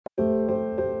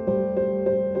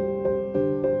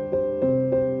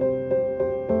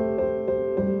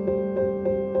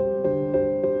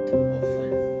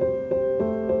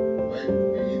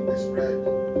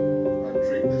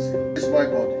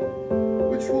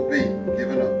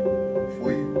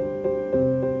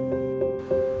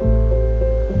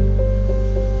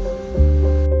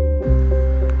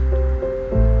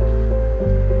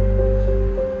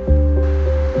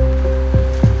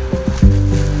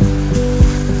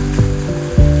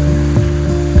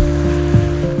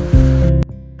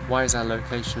why is our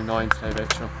location annoying today,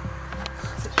 Rachel?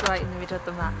 It's right in the middle of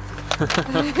the map.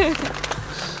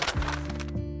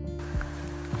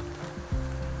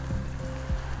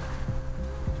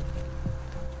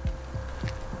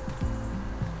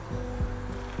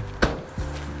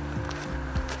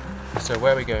 So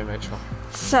where are we going, Rachel?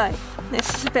 So,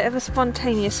 this is a bit of a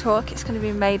spontaneous walk. It's going to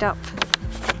be made up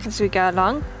as we go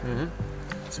along.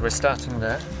 So we're starting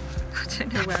there. I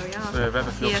don't know where we are.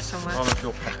 We're Here somewhere.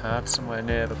 Rotherfield Peppard, somewhere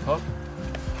near the pub.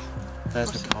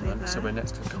 There's Possibly the common, there. so we're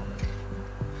next to the common.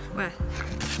 Where? I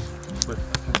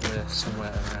think we're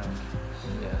somewhere around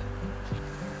here.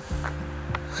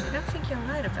 I don't think you're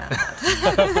right about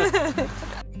that.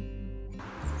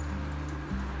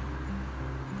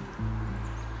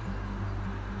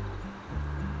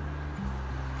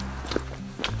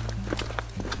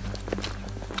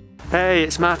 Hey,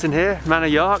 it's Martin here, man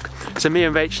of Yorke. So me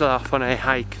and Rachel are off on a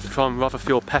hike from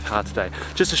Rotherfield Peppard today.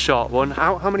 Just a short one.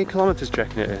 How many kilometres do you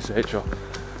reckon it is, Rachel?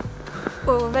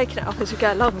 Well, we're making it up as we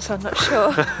go along, so I'm not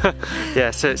sure.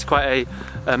 Yeah, so it's quite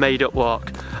a made up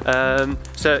walk.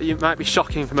 So it might be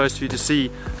shocking for most of you to see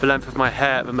the length of my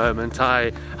hair at the moment.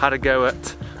 I had a go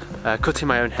at cutting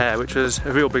my own hair, which was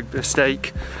a real big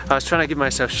mistake. I was trying to give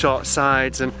myself short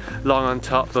sides and long on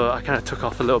top, but I kind of took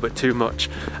off a little bit too much,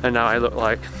 and now I look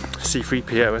like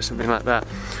C3PO or something like that.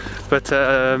 But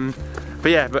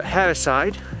hair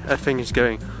aside, everything is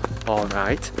going all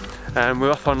right.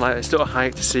 We're off on like this little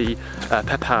hike to see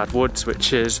Peppard Woods,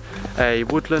 which is a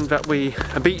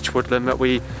beach woodland that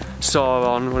we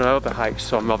saw on one of our other hikes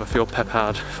from Rotherfield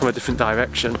Peppard from a different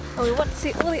direction. Oh, we want to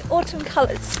see all the autumn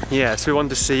colours. Yeah, so we wanted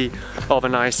to see all the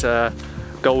nice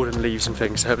golden leaves and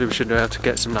things, so hopefully we should be able to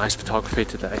get some nice photography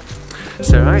today.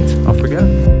 So right, off we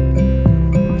go.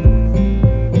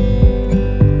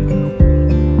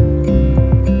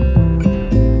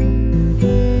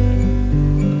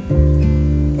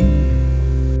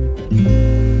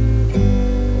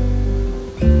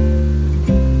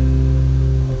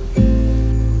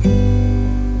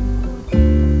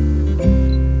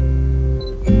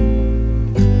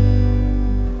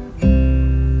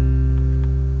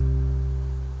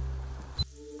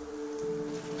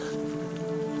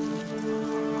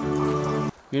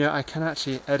 You know, I can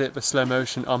actually edit the slow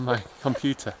motion on my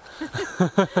computer.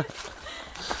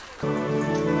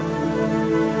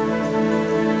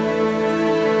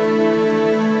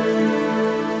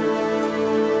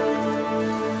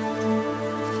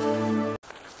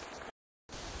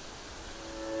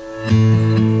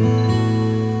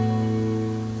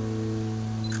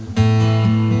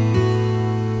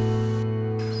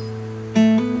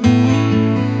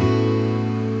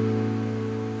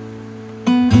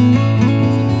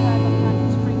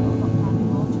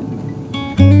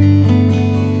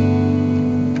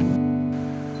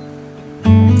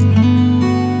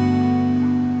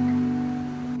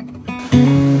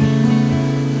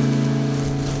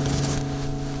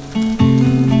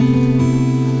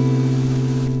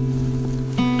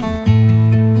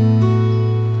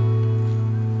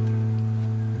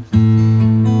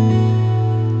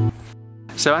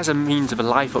 So as a means of a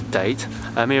life update,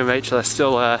 me and Rachel are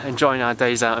still enjoying our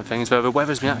days out and things, but the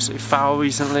weather's been absolutely foul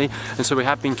recently, and so we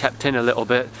have been kept in a little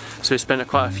bit. So we spent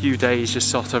quite a few days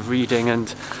just sort of reading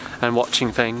and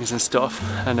watching things and stuff,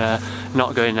 and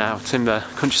not going out in the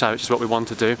countryside, which is what we want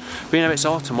to do. But you know, it's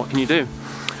autumn, what can you do?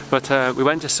 But we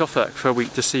went to Suffolk for a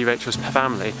week to see Rachel's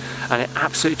family, and it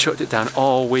absolutely chucked it down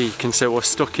all week, and so we're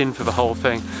stuck in for the whole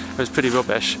thing. It was pretty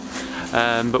rubbish.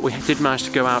 But we did manage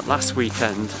to go out last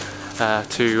weekend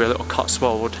to a little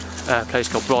Cotswold place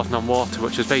called Broughton-on-Water,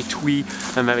 which was very twee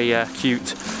and very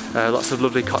cute. Lots of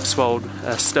lovely Cotswold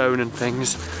stone and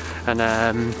things, and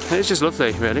it was just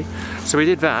lovely, really. So we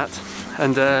did that,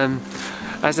 and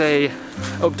as a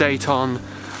update on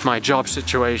my job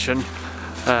situation,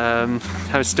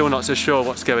 I'm still not so sure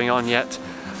what's going on yet,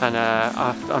 and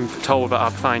I'm told that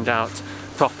I'll find out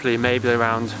properly maybe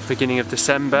around beginning of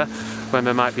December, when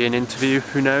there might be an interview,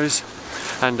 who knows.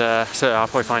 And so I'll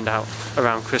probably find out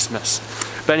around Christmas.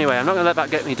 But anyway, I'm not going to let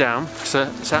that get me down.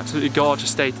 So it's an absolutely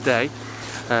gorgeous day today,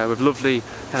 with lovely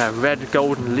red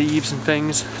golden leaves and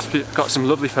things. Got some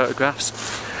lovely photographs,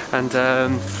 and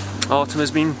autumn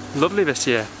has been lovely this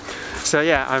year. So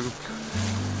yeah, I'm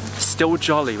still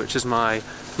jolly, which is my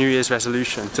New Year's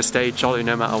resolution, to stay jolly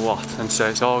no matter what, and so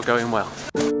it's all going well.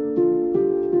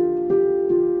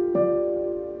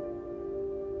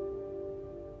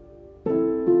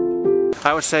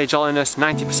 I would say jolliness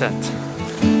 90%.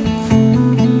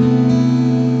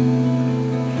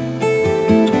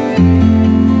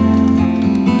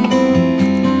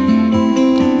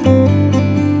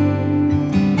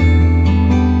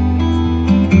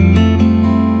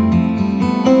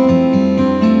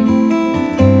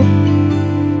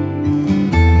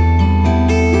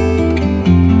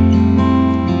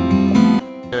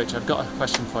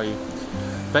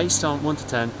 based on 1 to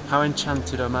 10, how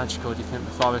enchanted or magical do you think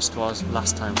the forest was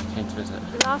last time we came to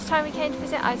visit? The last time we came to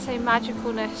visit, I'd say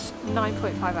magicalness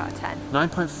 9.5 out of 10.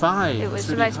 9.5? It was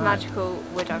the most magical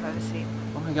wood I've ever seen.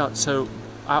 Oh my god, so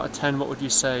out of 10, what would you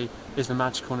say is the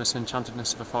magicalness and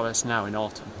enchantedness of a forest now in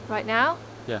autumn? Right now?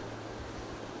 Yeah.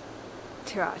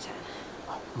 2 out of 10.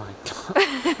 Oh my god,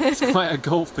 it's quite a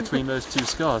gulf between those two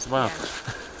scores, wow.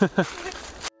 Yeah.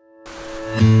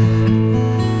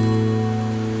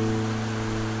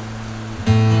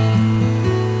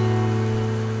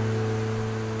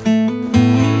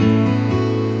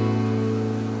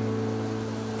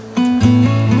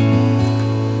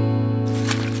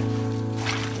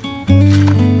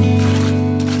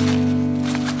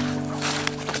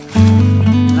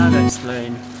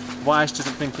 Why she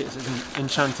doesn't think it's as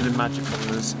enchanted and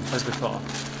magical as before?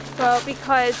 Well,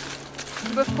 because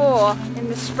before, in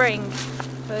the spring,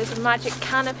 there was a magic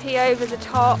canopy over the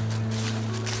top,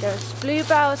 there was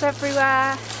bluebells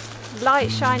everywhere,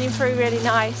 light shining through really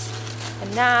nice,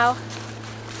 and now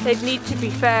they'd need to be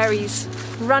fairies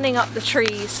running up the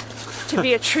trees to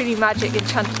be a truly magic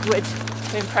enchanted wood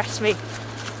to impress me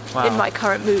in my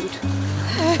current mood.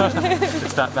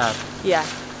 It's that bad? Yeah.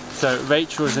 So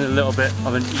Rachel is in a little bit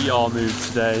of an ER mood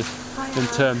today in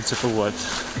terms of the wood.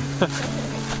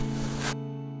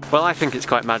 Well, I think it's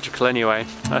quite magical anyway.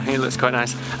 I think it looks quite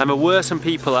nice. And there were some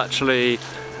people actually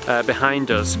behind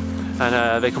us,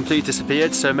 and they completely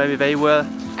disappeared, so maybe they were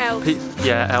elves.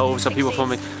 Elves or people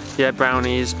from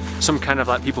brownies, some kind of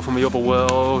like people from the other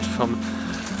world, from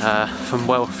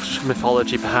Welsh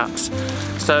mythology perhaps.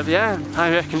 So yeah,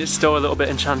 I reckon it's still a little bit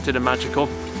enchanted and magical.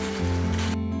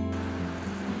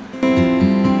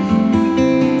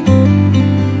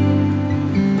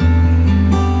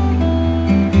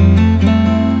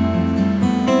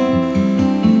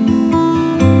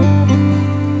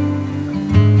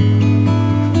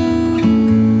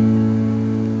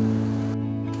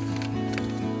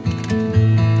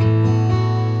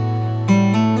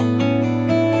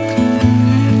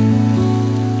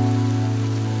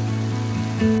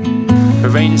 The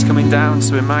rain is coming down,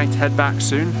 so we might head back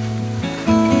soon.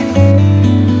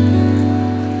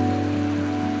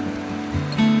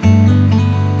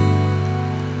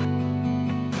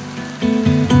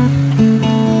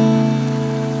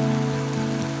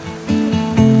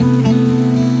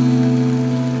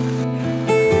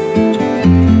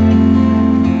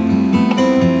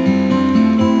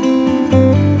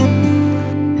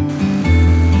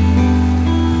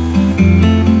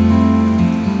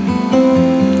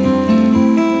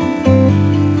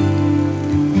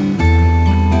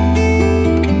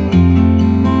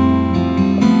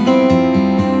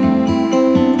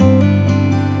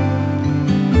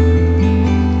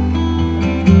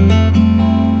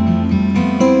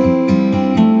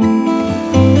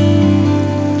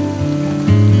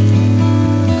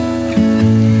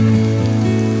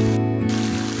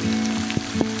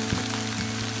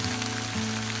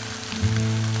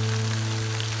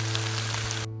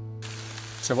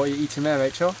 So what are you eating there,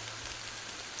 Rachel?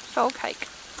 Soul cake.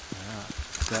 Yeah,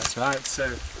 that's right.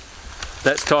 So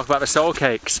let's talk about the soul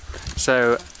cakes.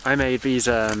 So I made these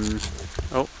okay,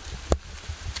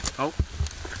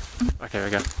 there we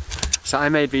go. So I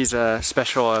made these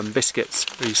special biscuits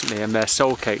recently, and they're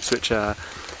soul cakes, which are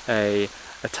a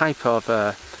type of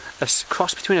a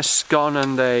cross between a scone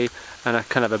and a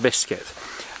kind of a biscuit.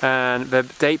 And they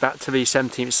date back to the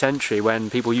 17th century, when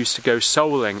people used to go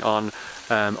souling on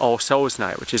All Souls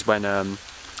Night, which is when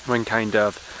kind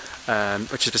of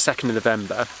which is the 2nd of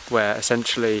November, where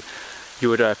essentially you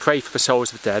would pray for the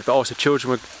souls of the dead, but also children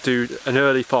would do an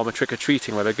early form of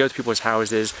trick-or-treating, where they'd go to people's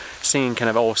houses singing kind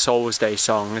of All Souls Day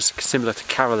songs, similar to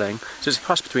caroling. So it's a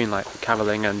cross between like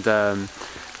caroling and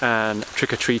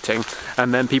trick-or-treating,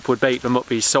 and then people would bake them up,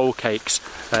 these soul cakes,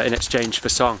 in exchange for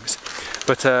songs.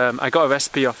 But I got a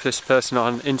recipe off this person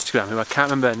on Instagram, who I can't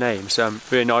remember their name, so I'm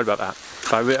really annoyed about that.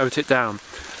 But I wrote it down,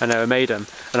 and I made them,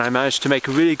 and I managed to make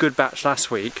a really good batch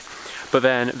last week. But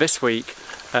then this week,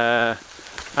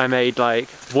 I made like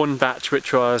one batch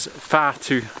which was far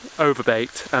too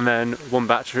overbaked, and then one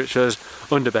batch which was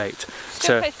underbaked.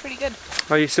 Still tastes pretty good.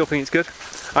 Oh, you still think it's good?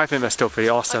 I think they're still pretty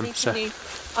awesome. I think the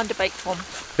underbaked one.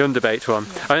 The underbaked one.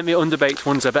 Yeah. I think the underbaked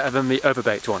ones are better than the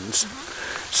overbaked ones.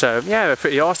 So yeah, they're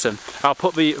pretty awesome. I'll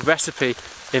put the recipe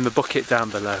in the bucket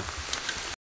down below.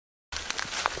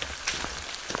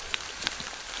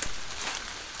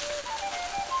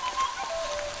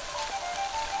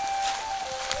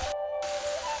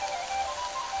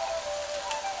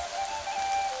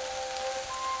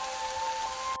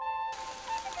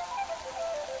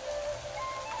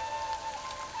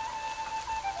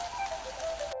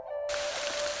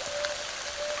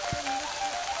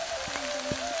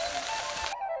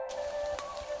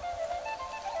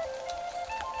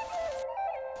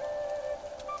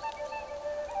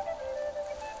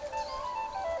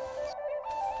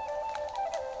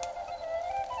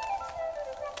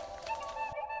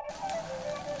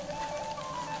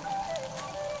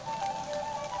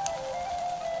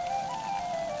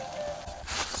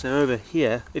 So over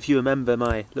here, if you remember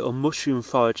my little mushroom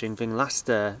foraging thing last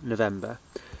November,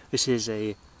 this is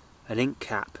an ink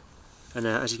cap, and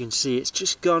as you can see it's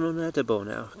just gone unedible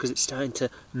now because it's starting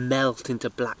to melt into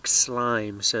black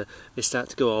slime, so they start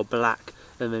to go all black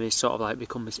and then they sort of like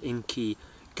become this inky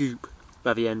goop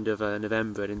by the end of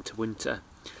November and into winter.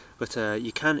 But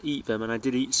you can eat them, and I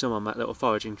did eat some on that little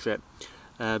foraging trip,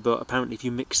 but apparently if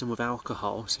you mix them with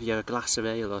alcohol, so if you have a glass of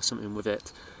ale or something with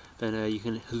it, then you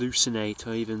can hallucinate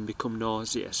or even become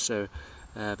nauseous. So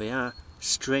they have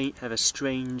a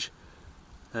strange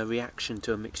reaction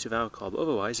to a mix of alcohol, but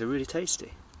otherwise they're really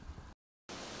tasty.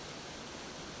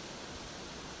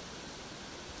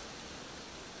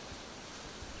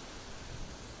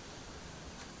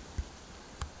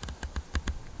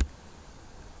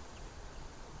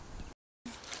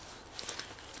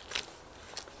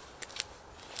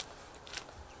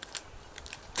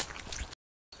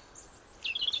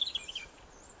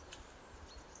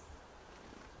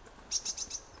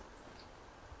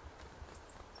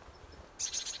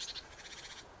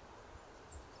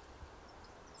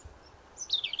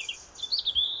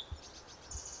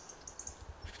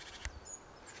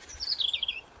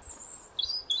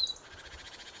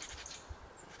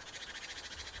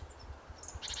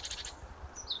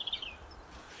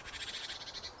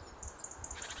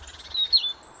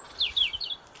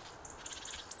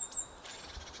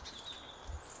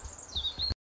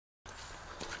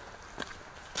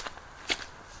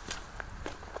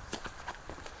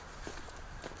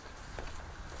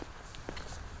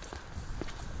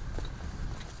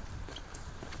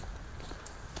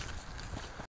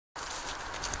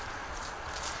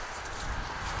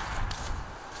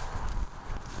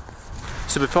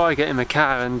 So before I get in the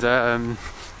car and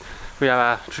we have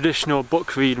our traditional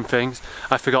book reading things,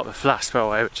 I forgot the flask by the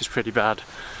way, which is pretty bad,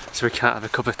 so we can't have a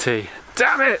cup of tea.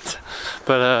 Damn it!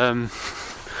 But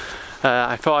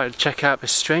I thought I'd check out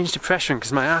this strange depression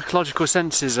because my archaeological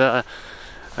senses are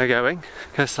going,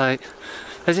 because like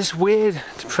there's this weird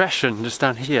depression just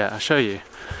down here. I'll show you.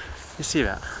 You see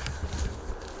that?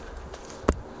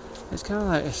 It's kind of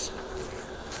like this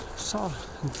sort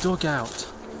of dug out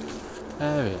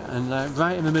area, and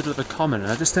right in the middle of a common,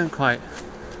 and I just don't quite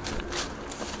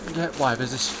get why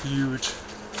there's this huge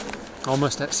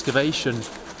almost excavation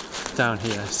down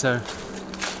here. So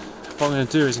what I'm going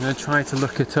to do is I'm going to try to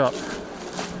look it up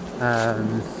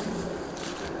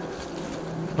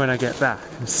when I get back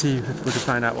and see if we can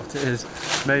find out what it is.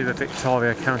 Maybe the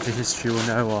Victoria County History will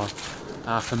know, or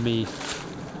Arthur Mee's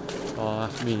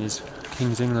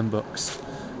King's England books.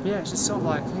 But yeah, it's just sort of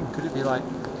like, could it be like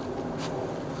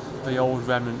the old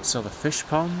remnants of a fish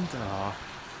pond, or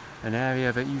an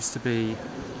area that used to be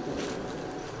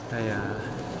a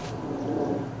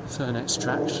certain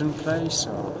extraction place,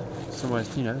 or somewhere,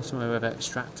 you know, somewhere where they're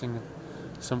extracting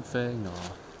something,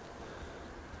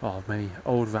 or maybe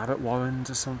old rabbit warrens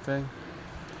or something.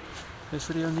 It's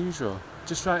really unusual,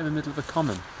 just right in the middle of the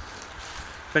common.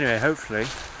 But anyway, hopefully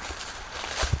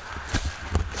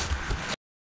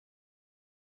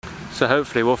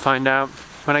we'll find out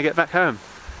when I get back home.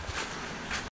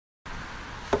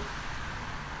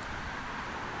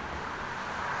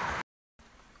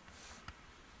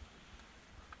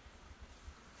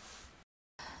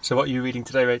 So what are you reading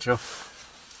today, Rachel?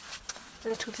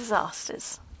 Little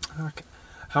Disasters. Okay.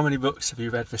 How many books have you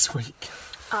read this week?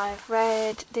 I've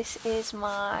read, this is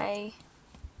my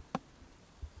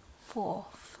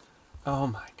 4th. Oh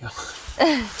my god.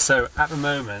 So at the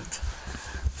moment,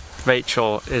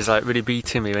 Rachel is like really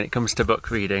beating me when it comes to book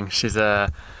reading. She's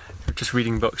just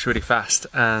reading books really fast,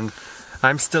 and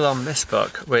I'm still on this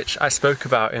book, which I spoke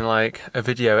about in like a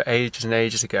video ages and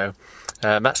ages ago.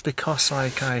 That's because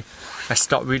like I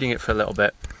stopped reading it for a little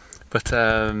bit, but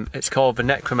it's called The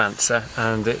Necromancer,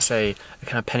 and it's a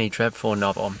kind of Penny Dreadful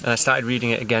novel, and I started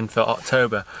reading it again for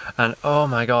October, and oh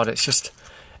my god, it just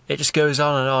goes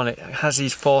on and on. It has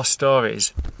these 4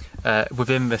 stories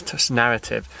within the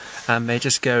narrative, and they're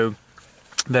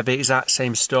the exact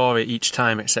same story each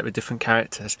time except with different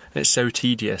characters. It's so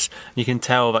tedious. You can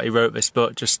tell that he wrote this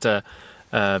book just to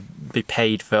be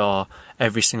paid for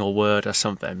every single word or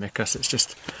something, because it's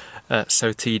just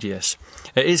so tedious.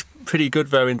 It is pretty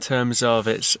good though in terms of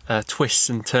its twists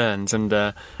and turns, and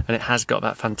it has got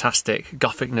that fantastic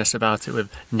gothicness about it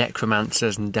with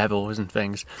necromancers and devils and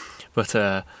things. But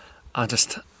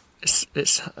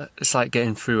it's like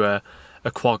getting through a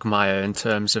quagmire in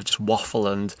terms of just waffle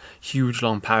and huge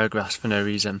long paragraphs for no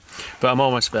reason. But I'm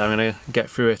almost there. I'm going to get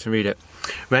through it and read it.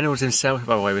 Reynolds himself,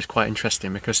 by the way, was quite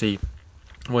interesting because he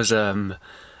was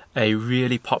a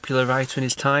really popular writer in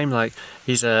his time. Like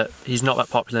he's not that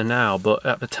popular now, but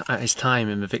at his time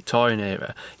in the Victorian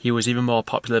era, he was even more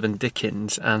popular than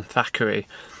Dickens and Thackeray,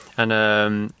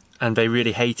 and they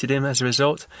really hated him as a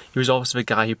result. He was also the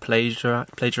guy who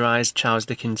plagiarised Charles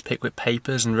Dickens' Pickwick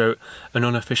Papers and wrote an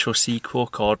unofficial sequel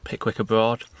called Pickwick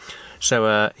Abroad.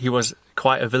 So he was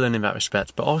quite a villain in that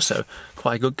respect, but also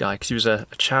quite a good guy because he was a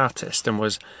chartist and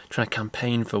was trying to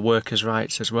campaign for workers'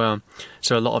 rights as well.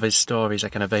 So a lot of his stories are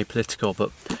kind of very political,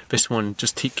 but this one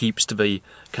just keeps to the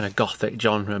kind of gothic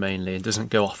genre mainly and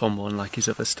doesn't go off on one like his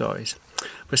other stories.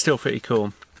 But still pretty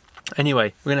cool.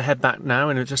 Anyway, we're going to head back now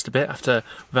in just a bit after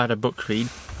we've had a book read,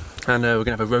 and we're going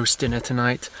to have a roast dinner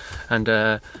tonight. And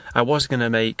I was going to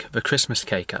make the Christmas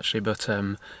cake actually, but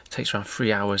it takes around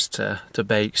 3 hours to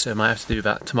bake, so I might have to do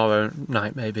that tomorrow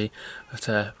night maybe. But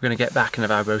we're going to get back and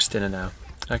have our roast dinner now.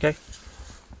 Okay?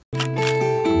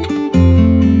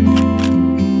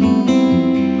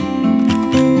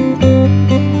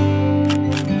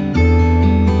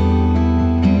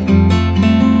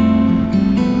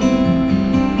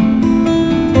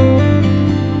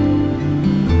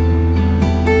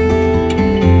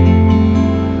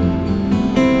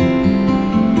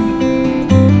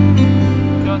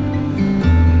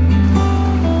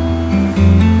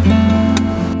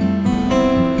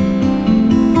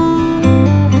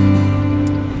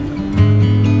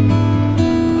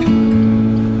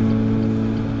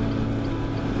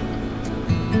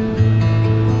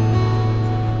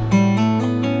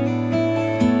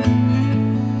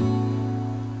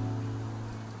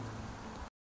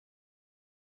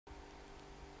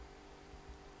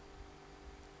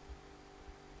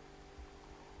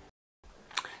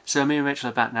 So me and Rachel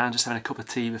are back now, just having a cup of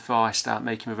tea before I start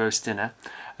making my roast dinner.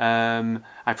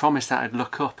 I promised that I'd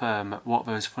look up what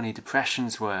those funny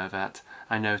depressions were that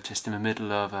I noticed in the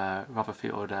middle of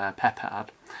Rotherfield peppard,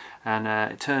 and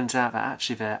it turns out that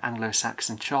actually they're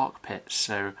Anglo-Saxon chalk pits,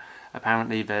 so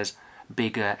apparently there's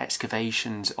bigger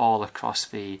excavations all across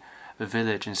the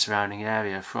village and surrounding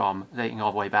area, from dating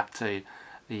all the way back to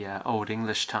the Old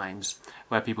English times,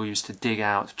 where people used to dig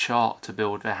out chalk to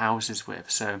build their houses with.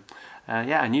 So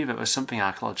yeah, I knew there was something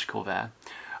archaeological there.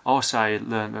 Also, I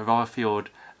learned that Rotherfield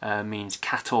means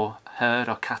cattle herd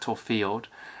or cattle field,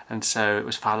 and so it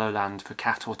was fallow land for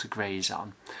cattle to graze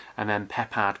on. And then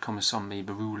peppard comes from the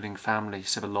ruling family,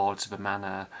 so the lords of the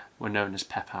manor were known as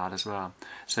peppard as well.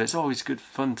 So it's always good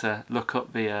fun to look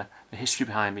up the history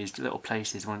behind these little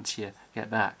places once you get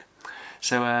back.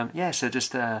 So yeah, so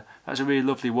just that was a really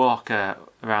lovely walk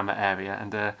around that area,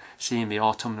 and seeing the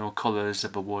autumnal colours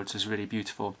of the woods was really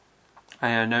beautiful.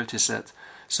 I noticed that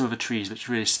some of the trees which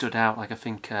really stood out, like I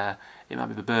think it might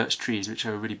be the birch trees, which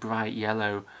are really bright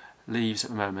yellow leaves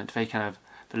at the moment, the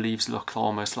leaves look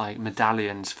almost like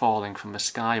medallions falling from the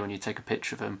sky when you take a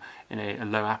picture of them in a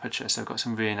low aperture, so I've got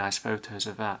some really nice photos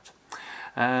of that.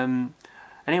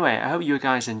 Anyway, I hope you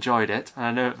guys enjoyed it, and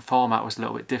I know the format was a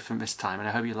little bit different this time, and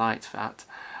I hope you liked that.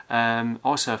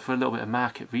 Also, for a little bit of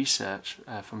market research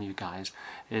from you guys,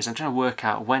 I'm trying to work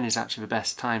out when is actually the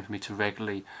best time for me to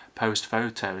regularly post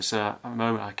photos. So at the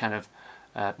moment I kind of,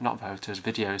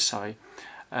 videos, sorry,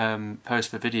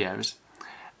 post the videos.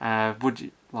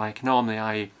 Normally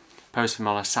I post them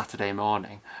on a Saturday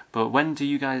morning, but when do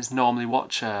you guys normally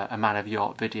watch a Man of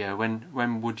York video?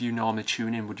 When would you normally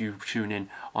tune in? Would you tune in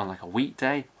on like a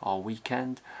weekday or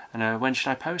weekend? And when should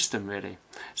I post them really?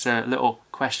 So a little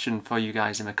question for you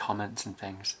guys in the comments and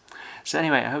things. So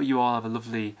anyway, I hope you all have a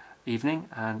lovely evening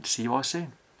and see you all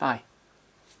soon. Bye.